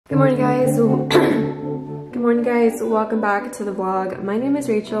Good morning, guys. Good morning, guys. Welcome back to the vlog. My name is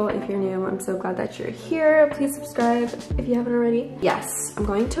Rachel. If you're new, I'm so glad that you're here. Please subscribe if you haven't already. Yes, I'm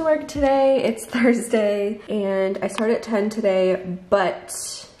going to work today. It's Thursday and I start at 10 today,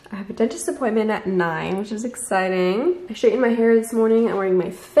 but I have a dentist appointment at 9, which is exciting. I straightened my hair this morning. I'm wearing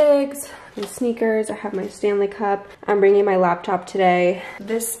my figs, my sneakers. I have my Stanley Cup. I'm bringing my laptop today.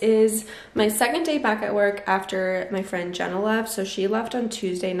 This is my second day back at work after my friend Jenna left. So she left on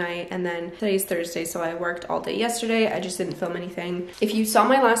Tuesday night and then today's Thursday. So I worked all day yesterday. I just didn't film anything. If you saw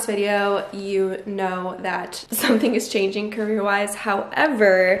my last video, you know that something is changing career-wise.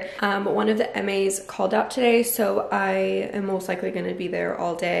 However, one of the MAs called out today. So I am most likely gonna be there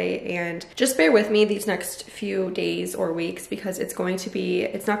all day, and just bear with me these next few days or weeks because it's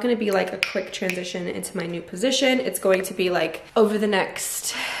not gonna be like a quick transition into my new position. It's going to be like over the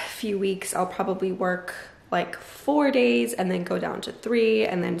next few weeks, I'll probably work like 4 days and then go down to 3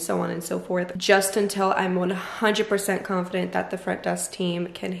 and then so on and so forth, just until I'm 100% confident that the front desk team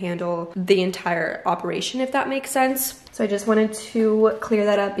can handle the entire operation, if that makes sense. So I just wanted to clear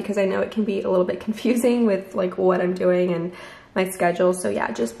that up because I know it can be a little bit confusing with like what I'm doing and my schedule. So yeah,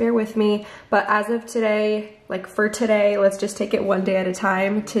 just bear with me. But as of today, like for today, let's just take it one day at a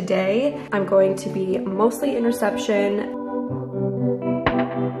time. Today, I'm going to be mostly in reception.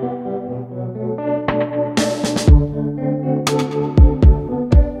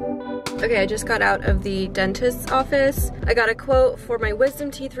 Okay, I just got out of the dentist's office. I got a quote for my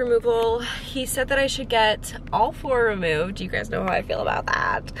wisdom teeth removal. He said that I should get all 4 removed. You guys know how I feel about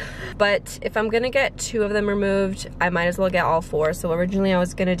that. But if I'm gonna get 2 of them removed, I might as well get all 4. So originally I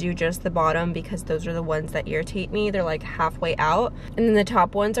was gonna do just the bottom because those are the ones that irritate me. They're like halfway out. And then the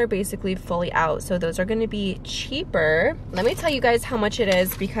top ones are basically fully out. So those are gonna be cheaper. Let me tell you guys how much it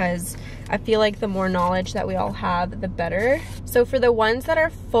is because I feel like the more knowledge that we all have, the better. So for the ones that are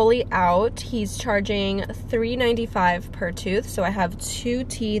fully out, he's charging $3.95 per tooth. So I have 2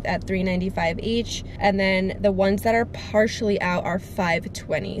 teeth at $3.95 each. And then the ones that are partially out are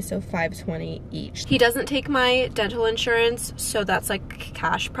 $5.20, so $5.20 each. He doesn't take my dental insurance, so that's like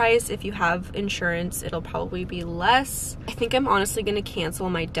cash price. If you have insurance, it'll probably be less. I think I'm honestly gonna cancel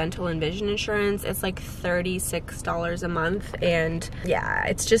my dental and vision insurance. It's like $36 a month, and yeah,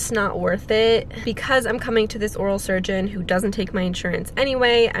 it's just not worth it. Because I'm coming to this oral surgeon who doesn't take my insurance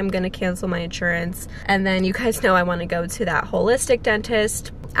anyway, I'm gonna cancel my insurance. And then you guys know I want to go to that holistic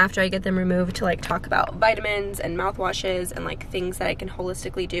dentist after I get them removed to like talk about vitamins and mouthwashes and like things that I can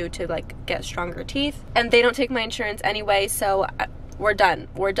holistically do to like get stronger teeth. And they don't take my insurance anyway, so we're done.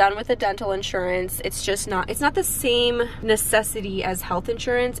 We're done with the dental insurance. It's not the same necessity as health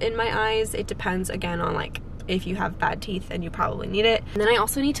insurance in my eyes. It depends again on like if you have bad teeth and you probably need it. And then I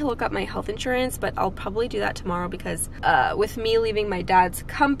also need to look up my health insurance, but I'll probably do that tomorrow because with me leaving my dad's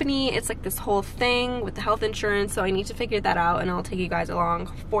company, it's like this whole thing with the health insurance. So I need to figure that out and I'll take you guys along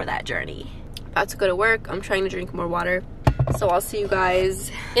for that journey. About to go to work. I'm trying to drink more water. So I'll see you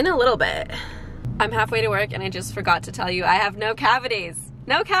guys in a little bit. I'm halfway to work and I just forgot to tell you I have no cavities.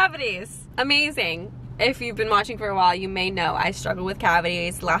 No cavities. Amazing. If you've been watching for a while, you may know I struggle with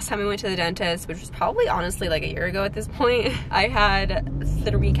cavities. Last time I went to the dentist, which was probably honestly like a year ago at this point, I had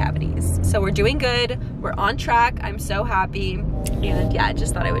 3 cavities. So we're doing good. We're on track. I'm so happy. And yeah, I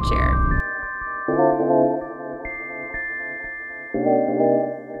just thought I would share.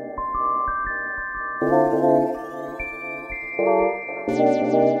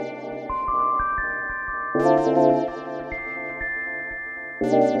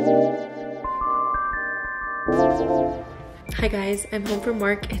 Hi guys, I'm home from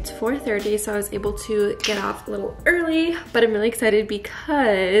work. It's 4:30, so I was able to get off a little early, but I'm really excited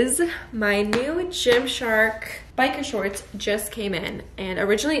because my new Gymshark biker shorts just came in. And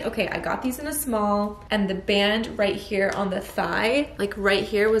originally, okay, I got these in a small, and the band right here on the thigh, like right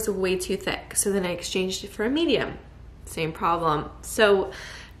here, was way too thick. So then I exchanged it for a medium. Same problem. So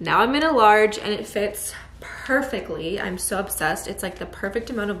now I'm in a large and it fits perfectly. I'm so obsessed. It's like the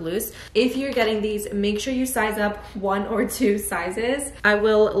perfect amount of loose. If you're getting these, make sure you size up 1 or 2 sizes. I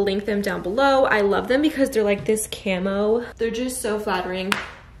will link them down below. I love them because they're like this camo. They're just so flattering.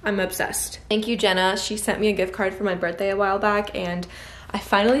 I'm obsessed. Thank you, Jenna. She sent me a gift card for my birthday a while back and I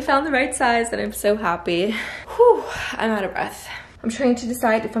finally found the right size and I'm so happy. Whew, I'm out of breath. I'm trying to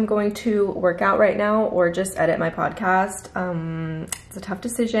decide if I'm going to work out right now or just edit my podcast. It's a tough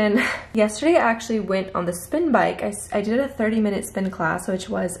decision. Yesterday I actually went on the spin bike. I did a 30-minute spin class, which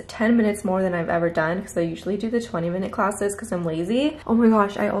was 10 minutes more than I've ever done because I usually do the 20-minute classes because I'm lazy. Oh my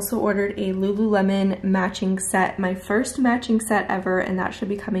gosh, I also ordered a Lululemon matching set, my first matching set ever, and that should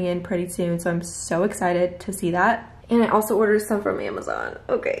be coming in pretty soon. So I'm so excited to see that. And I also ordered some from Amazon.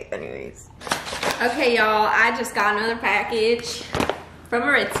 Okay, anyways. Okay, y'all, I just got another package from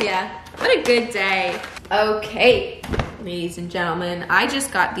ARITZIA. What a good day. Okay, ladies and gentlemen, I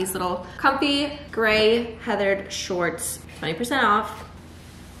just got these little comfy gray heathered shorts, 20% off.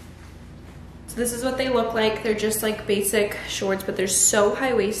 So this is what they look like. They're just like basic shorts, but they're so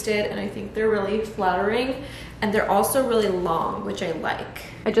high-waisted and I think they're really flattering. And they're also really long, which I like.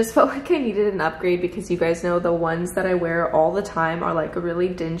 I just felt like I needed an upgrade because you guys know the ones that I wear all the time are like really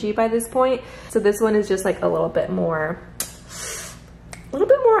dingy by this point. So this one is just like a little bit more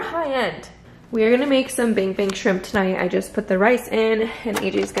high end. We are gonna make some bang bang shrimp tonight. I just put the rice in and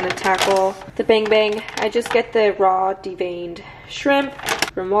AJ's gonna tackle the bang bang. I just get the raw deveined shrimp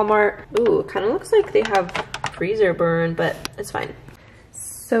from Walmart. Ooh, kind of looks like they have freezer burn, but it's fine.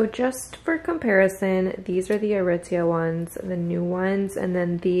 So just for comparison, these are the ARITZIA ones, the new ones, and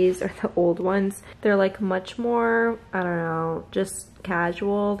then these are the old ones. They're like much more, I don't know, just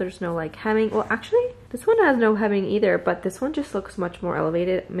casual. There's no like hemming. Well, actually, this one has no hemming either, but this one just looks much more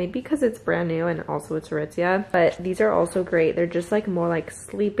elevated. Maybe because it's brand new and also it's ARITZIA. But these are also great. They're just like more like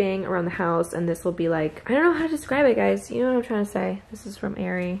sleeping around the house, and this will be like, I don't know how to describe it, guys. You know what I'm trying to say. This is from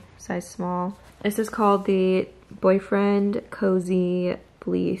Aerie, size small. This is called the Boyfriend Cozy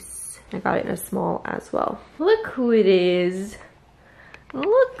Fleece. I got it in a small as well. Look who it is.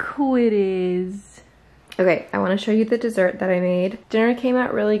 Look who it is. Okay, I want to show you the dessert that I made. Dinner came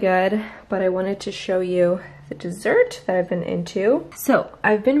out really good, but I wanted to show you the dessert that I've been into. So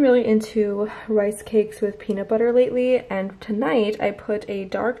I've been really into rice cakes with peanut butter lately, and tonight I put a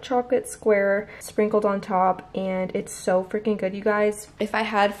dark chocolate square sprinkled on top, and it's so freaking good, you guys. If I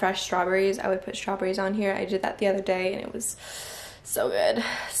had fresh strawberries, I would put strawberries on here. I did that the other day and it was so good.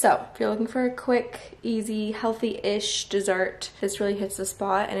 So if you're looking for a quick, easy, healthy-ish dessert, this really hits the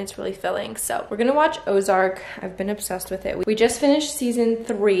spot and it's really filling. So we're gonna watch Ozark. I've been obsessed with it. We just finished season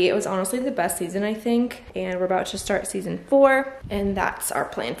 3. It was honestly the best season, I think. And we're about to start season 4. And that's our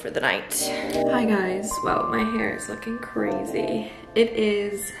plan for the night. Hi guys. Well, my hair is looking crazy. It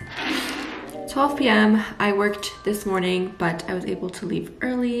is 12 p.m. I worked this morning, but I was able to leave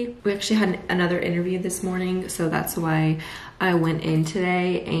early. We actually had another interview this morning, so that's why I went in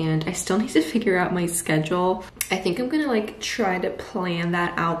today, and I still need to figure out my schedule. I think I'm gonna like try to plan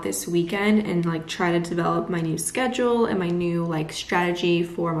that out this weekend and like try to develop my new schedule and my new like strategy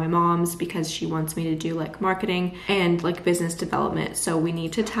for my mom's, because she wants me to do like marketing and like business development. So we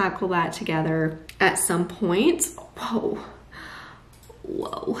need to tackle that together at some point.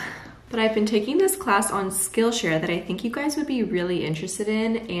 Whoa. But I've been taking this class on Skillshare that I think you guys would be really interested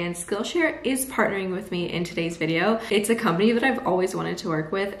in, and Skillshare is partnering with me in today's video. It's a company that I've always wanted to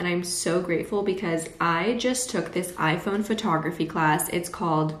work with, and I'm so grateful because I just took this iPhone photography class. It's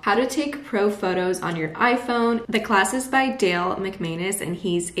called How to Take Pro Photos on Your iPhone. The class is by Dale McManus, and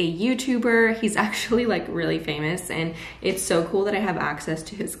he's a YouTuber. He's actually like really famous, and it's so cool that I have access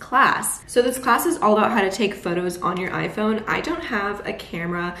to his class. So this class is all about how to take photos on your iPhone. I don't have a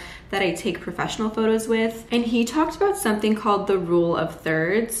camera that I take professional photos with, and he talked about something called the rule of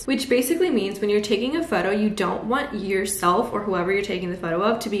thirds, which basically means when you're taking a photo, you don't want yourself or whoever you're taking the photo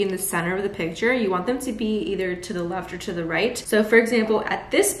of to be in the center of the picture. You want them to be either to the left or to the right. So for example,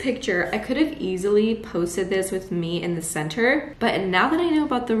 at this picture, I could have easily posted this with me in the center, but now that I know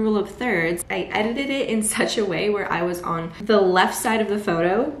about the rule of thirds, I edited it in such a way where I was on the left side of the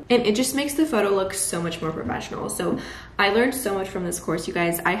photo, and it just makes the photo look so much more professional. So I learned so much from this course, you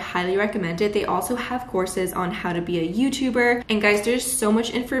guys. I highly recommend it. They also have courses on how to be a YouTuber. And guys, there's so much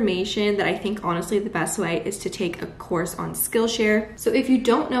information that I think honestly the best way is to take a course on Skillshare. So if you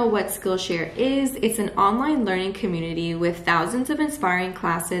don't know what Skillshare is, it's an online learning community with thousands of inspiring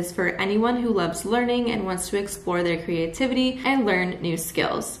classes for anyone who loves learning and wants to explore their creativity and learn new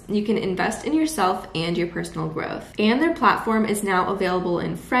skills. You can invest in yourself and your personal growth. And their platform is now available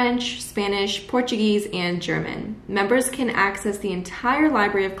in French, Spanish, Portuguese, and German. Members can access the entire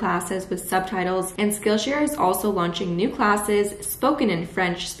library of classes with subtitles, and Skillshare is also launching new classes spoken in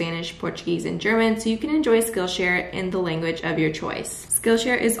French, Spanish, Portuguese, and German, so you can enjoy Skillshare in the language of your choice.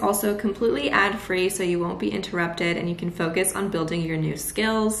 Skillshare is also completely ad-free, so you won't be interrupted and you can focus on building your new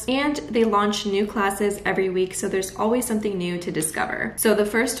skills. And they launch new classes every week, so there's always something new to discover. So the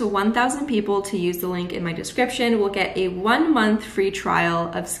first 1,000 people to use the link in my description will get a 1-month free trial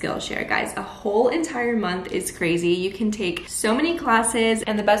of Skillshare. Guys, a whole entire month is crazy. You can take so many classes,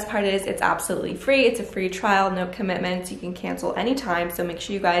 and the best part is it's absolutely free. It's a free trial, no commitments. You can cancel anytime, so make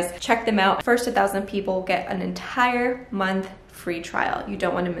sure you guys check them out. First 1,000 people get an entire month free trial. You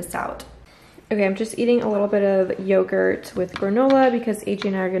don't want to miss out. Okay, I'm just eating a little bit of yogurt with granola because AJ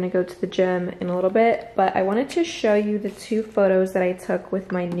and I are gonna go to the gym in a little bit, but I wanted to show you the 2 photos that I took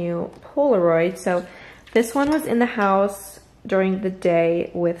with my new Polaroid. So this one was in the house during the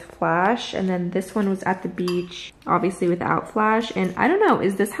day with flash, and then this one was at the beach, obviously without flash. And I don't know,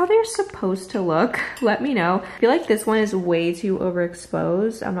 is this how they're supposed to look? Let me know. I feel like this one is way too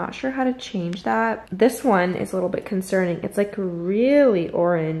overexposed. I'm not sure how to change that. This one is a little bit concerning. It's like really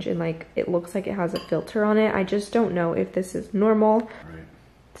orange and like it looks like it has a filter on it. I just don't know if this is normal. Right.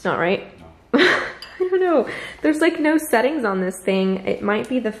 It's not right? No. I don't know. There's like no settings on this thing. It might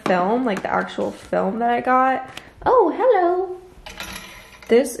be the film, like the actual film that I got. Oh, hello.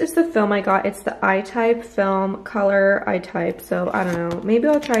 This is the film I got. It's the I-type film, color I-type. So I don't know, maybe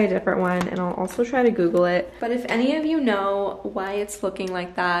I'll try a different one, and I'll also try to Google it. But if any of you know why it's looking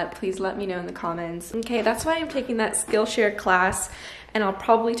like that, please let me know in the comments. Okay, that's why I'm taking that Skillshare class, and I'll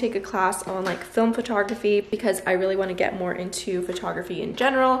probably take a class on like film photography because I really want to get more into photography in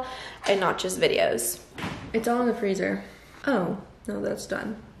general and not just videos. It's all in the freezer. Oh, no, that's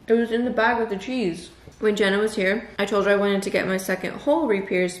done. It was in the bag with the cheese. When Jenna was here, I told her I wanted to get my second hole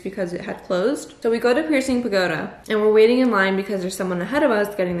re-pierced because it had closed. So we go to Piercing Pagoda, and we're waiting in line because there's someone ahead of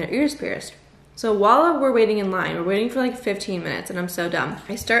us getting their ears pierced. So while we're waiting in line, we're waiting for like 15 minutes, and I'm so dumb.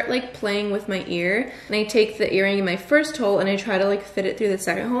 I start like playing with my ear, and I take the earring in my first hole and I try to like fit it through the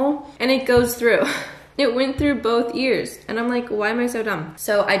second hole, and it goes through. It went through both ears, and I'm like, why am I so dumb?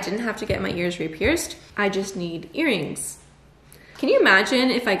 So I didn't have to get my ears re-pierced. I just need earrings. Can you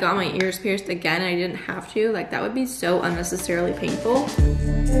imagine if I got my ears pierced again and I didn't have to? Like, that would be so unnecessarily painful.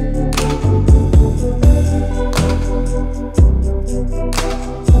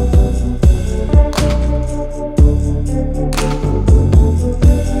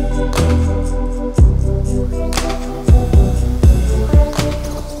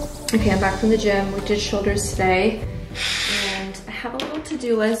 Okay, I'm back from the gym. We did shoulders today, and I have a little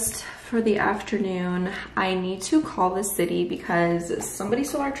to-do list for the afternoon. I need to call the city because somebody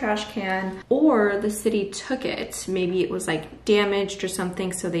stole our trash can, or the city took it. Maybe it was like damaged or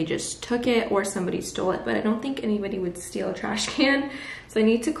something, so they just took it, or somebody stole it, but I don't think anybody would steal a trash can. So I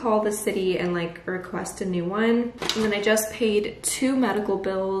need to call the city and like request a new one. And then I just paid 2 medical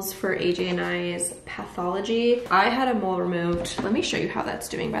bills for AJ and I's pathology. I had a mole removed. Let me show you how that's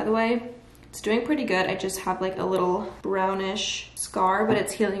doing, by the way. It's doing pretty good. I just have like a little brownish scar, but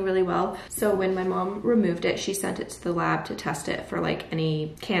it's healing really well. So when my mom removed it, she sent it to the lab to test it for like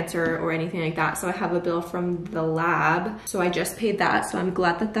any cancer or anything like that. So I have a bill from the lab. So I just paid that. So I'm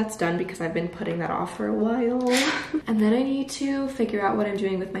glad that that's done because I've been putting that off for a while. And then I need to figure out what I'm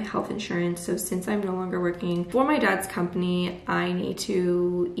doing with my health insurance. So since I'm no longer working for my dad's company, I need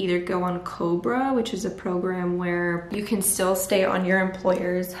to either go on Cobra, which is a program where you can still stay on your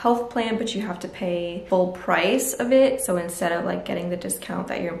employer's health plan, but you have to pay full price of it. So instead of like getting the discount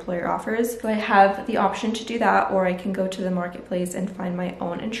that your employer offers, so I have the option to do that, or I can go to the marketplace and find my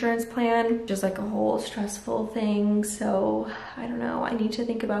own insurance plan. Just like a whole stressful thing. So I don't know, I need to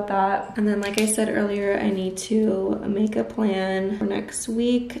think about that. And then like I said earlier, I need to make a plan for next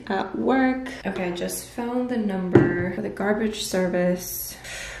week at work. Okay, I just found the number for the garbage service.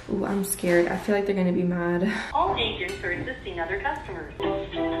 Ooh, I'm scared. I feel like they're gonna be mad. All agents are assisting other customers.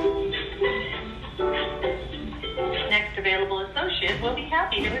 Next available associate will be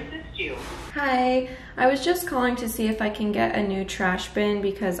happy to assist you. Hi, I was just calling to see if I can get a new trash bin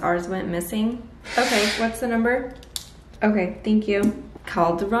because ours went missing. Okay, what's the number? Okay, thank you.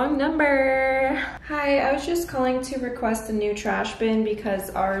 Called the wrong number. Hi, I was just calling to request a new trash bin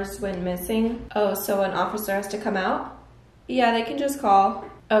because ours went missing. Oh, so an officer has to come out? Yeah, they can just call.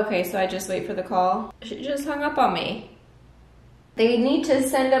 Okay, so I just wait for the call. She just hung up on me. They need to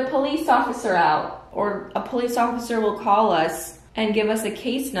send a police officer out, or a police officer will call us and give us a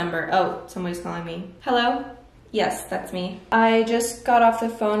case number. Oh, somebody's calling me. Hello? Yes, that's me. I just got off the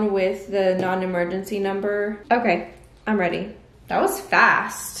phone with the non-emergency number. Okay, I'm ready. That was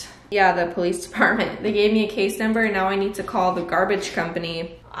fast. Yeah, the police department. They gave me a case number and now I need to call the garbage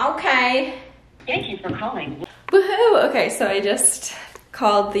company. Okay. Thank you for calling. Woohoo! Okay, so I just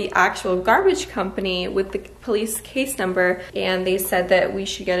called the actual garbage company with the police case number, and they said that we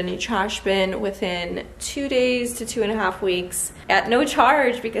should get a new trash bin within 2 days to 2.5 weeks at no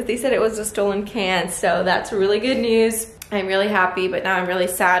charge because they said it was a stolen can. So that's really good news. I'm really happy, but now I'm really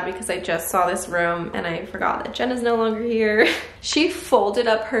sad because I just saw this room and I forgot that Jenna's no longer here. She folded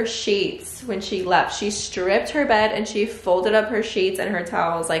up her sheets when she left. She stripped her bed and she folded up her sheets and her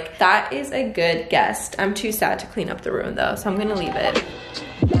towels. Like, that is a good guest. I'm too sad to clean up the room though, so I'm gonna leave it.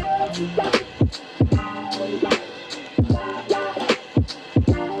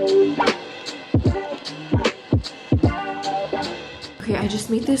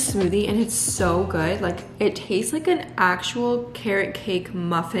 made this smoothie and it's so good. Like, it tastes like an actual carrot cake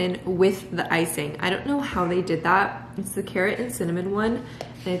muffin with the icing. I don't know how they did that. It's the carrot and cinnamon one,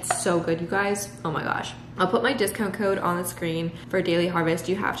 and it's so good, you guys. Oh my gosh. I'll put my discount code on the screen for Daily Harvest.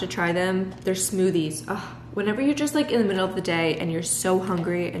 You have to try them. They're smoothies. Oh, whenever you're just like in the middle of the day and you're so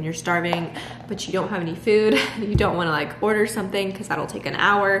hungry and you're starving, but you don't have any food, you don't want to like order something because that'll take an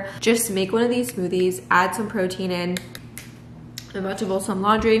hour, just make one of these smoothies, add some protein in. I'm about to bowl some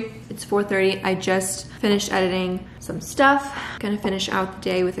laundry. It's 4:30. I just finished editing some stuff. Gonna finish out the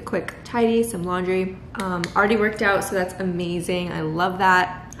day with a quick tidy, some laundry. Already worked out, so that's amazing. I love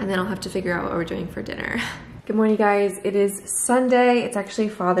that. And then I'll have to figure out what we're doing for dinner. Good morning, guys. It is Sunday. It's actually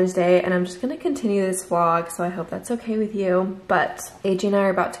Father's Day, and I'm just gonna continue this vlog, so I hope that's okay with you. But AJ and I are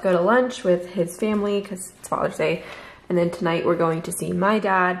about to go to lunch with his family because it's Father's Day. And then tonight we're going to see my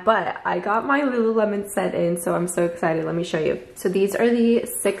dad, but I got my Lululemon set in, so I'm so excited. Let me show you. So these are the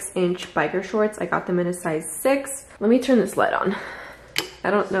 6-inch biker shorts. I got them in a size 6. Let me turn this light on.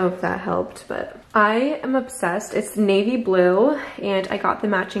 I don't know if that helped, but I am obsessed. It's navy blue, and I got the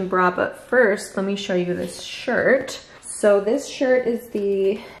matching bra, but first, let me show you this shirt. So this shirt is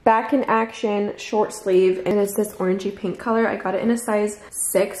the Back in Action short sleeve, and it's this orangey pink color. I got it in a size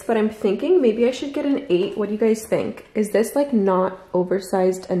 6, but I'm thinking maybe I should get an 8. What do you guys think? Is this like not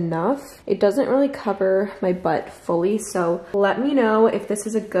oversized enough? It doesn't really cover my butt fully, so let me know if this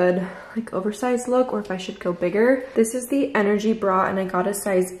is a good like oversized look or if I should go bigger. This is the Energy bra, and I got a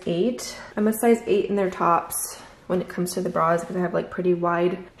size 8. I'm a size 8 in their tops when it comes to the bras because I have like pretty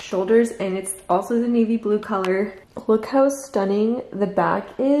wide shoulders, and it's also the navy blue color. Look how stunning the back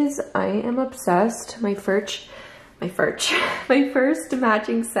is. I am obsessed. My first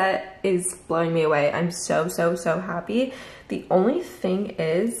matching set is blowing me away. I'm so happy. The only thing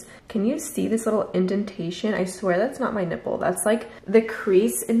is, can you see this little indentation? I swear that's not my nipple. That's like the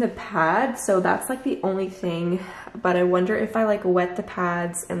crease in the pad. So that's like the only thing, but I wonder if I like wet the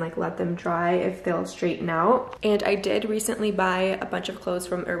pads and like let them dry, if they'll straighten out. And I did recently buy a bunch of clothes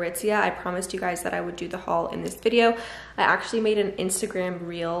from ARITZIA. I promised you guys that I would do the haul in this video. I actually made an Instagram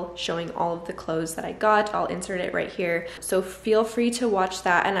reel showing all of the clothes that I got. I'll insert it right here. So feel free to watch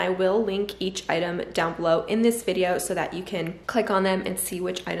that, and I will link each item down below in this video so that you can click on them and see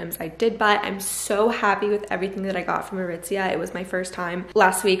which items I did buy. I'm so happy with everything that I got from ARITZIA. It was my first time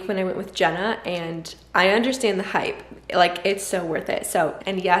last week when I went with Jenna, and I understand the hype. Like, it's so worth it. So,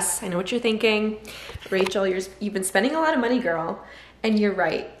 and yes, I know what you're thinking. Rachel, you've been spending a lot of money, girl. And you're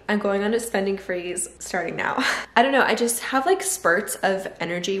right. I'm going on a spending freeze starting now. I don't know, I just have like spurts of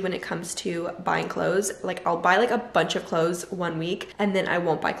energy when it comes to buying clothes. Like, I'll buy like a bunch of clothes one week and then I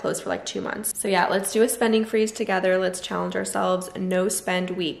won't buy clothes for like 2 months. So yeah, let's do a spending freeze together. Let's challenge ourselves. No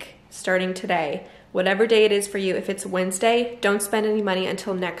spend week starting today. Whatever day it is for you. If it's Wednesday, don't spend any money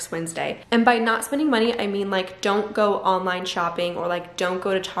until next Wednesday. And by not spending money, I mean like don't go online shopping or like don't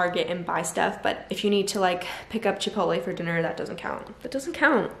go to Target and buy stuff. But if you need to like pick up Chipotle for dinner, that doesn't count. That doesn't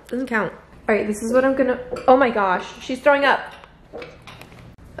count. Doesn't count. All right, this is what I'm gonna, oh my gosh, she's throwing up.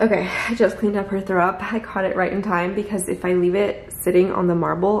 Okay, I just cleaned up her throw up. I caught it right in time because if I leave it sitting on the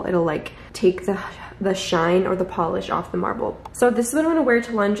marble, it'll like take the shine or the polish off the marble. So this is what I'm gonna wear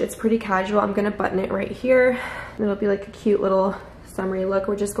to lunch. It's pretty casual. I'm gonna button it right here. It'll be like a cute little summery look.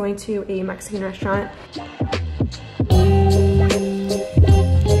 We're just going to a Mexican restaurant.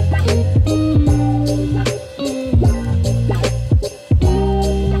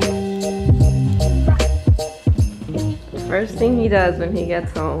 First thing he does when he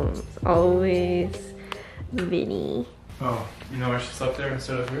gets home is always Vinny. Oh, you know where she slept there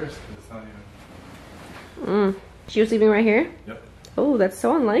instead of yours? It's not even... She was sleeping right here? Yep. Oh, that's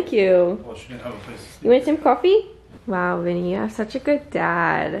so unlike you. Well, she didn't have a place to sleep. You want some coffee? Wow, Vinny, you have such a good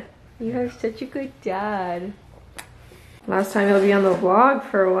dad. You have such a good dad. Last time he'll be on the vlog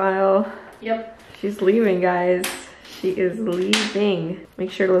for a while. Yep. She's leaving, guys. She is leaving. Make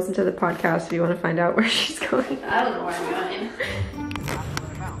sure to listen to the podcast if you want to find out where she's going. I don't know where I'm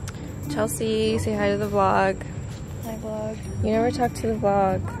going. Chelsea, say hi to the vlog. Hi, vlog. You never talk to the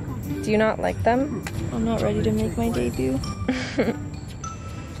vlog. Do you not like them? I'm not ready to make my debut.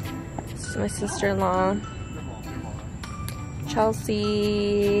 This is my sister-in-law.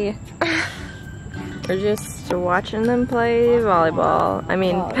 Chelsea. We're just watching them play volleyball. I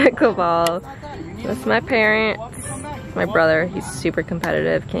mean, pickleball. That's my parents. My brother, he's super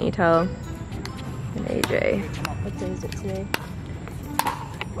competitive, can't you tell? And AJ. What day is it today?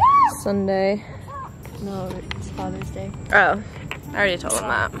 Sunday. No, it's Father's Day. Oh, I already told him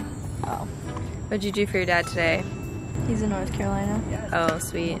that. Oh. What'd you do for your dad today? He's in North Carolina. Oh,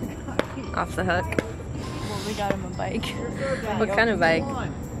 sweet. Off the hook. we got him a bike. What kind of bike?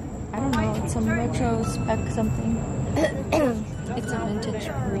 I don't know, it's some retro spec something. It's a vintage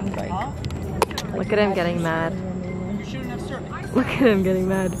green bike. Like Look at him getting mad. Look at him getting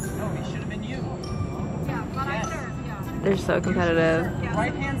mad. They're so competitive.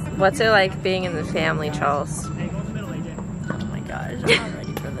 What's it like being in the family, Charles? Oh my gosh, I'm not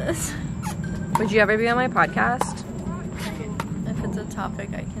ready for this. Would you ever be on my podcast? If it's a topic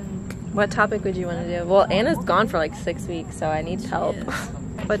I can... What topic would you want to do? Well, Anna's gone for like 6 weeks, so I need help.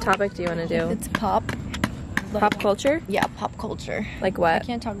 What topic do you want to do? It's pop. Pop culture? Yeah, pop culture. Like I what?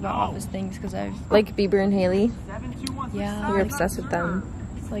 can't talk about office things because I've... Like Bieber and Haley? Yeah. You're obsessed with them.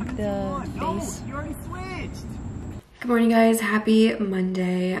 It's like the face. Good morning, guys. Happy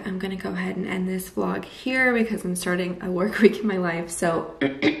Monday. I'm gonna go ahead and end this vlog here because I'm starting a work week in my life. So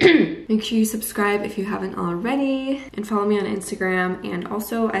make sure you subscribe if you haven't already and follow me on Instagram. And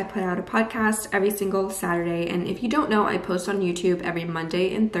also I put out a podcast every single Saturday. And if you don't know, I post on YouTube every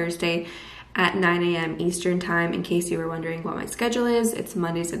Monday and Thursday at 9 a.m. Eastern time. In case you were wondering what my schedule is, it's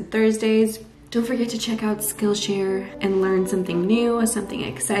Mondays and Thursdays. Don't forget to check out Skillshare and learn something new, something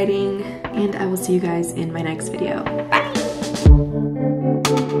exciting. And I will see you guys in my next video.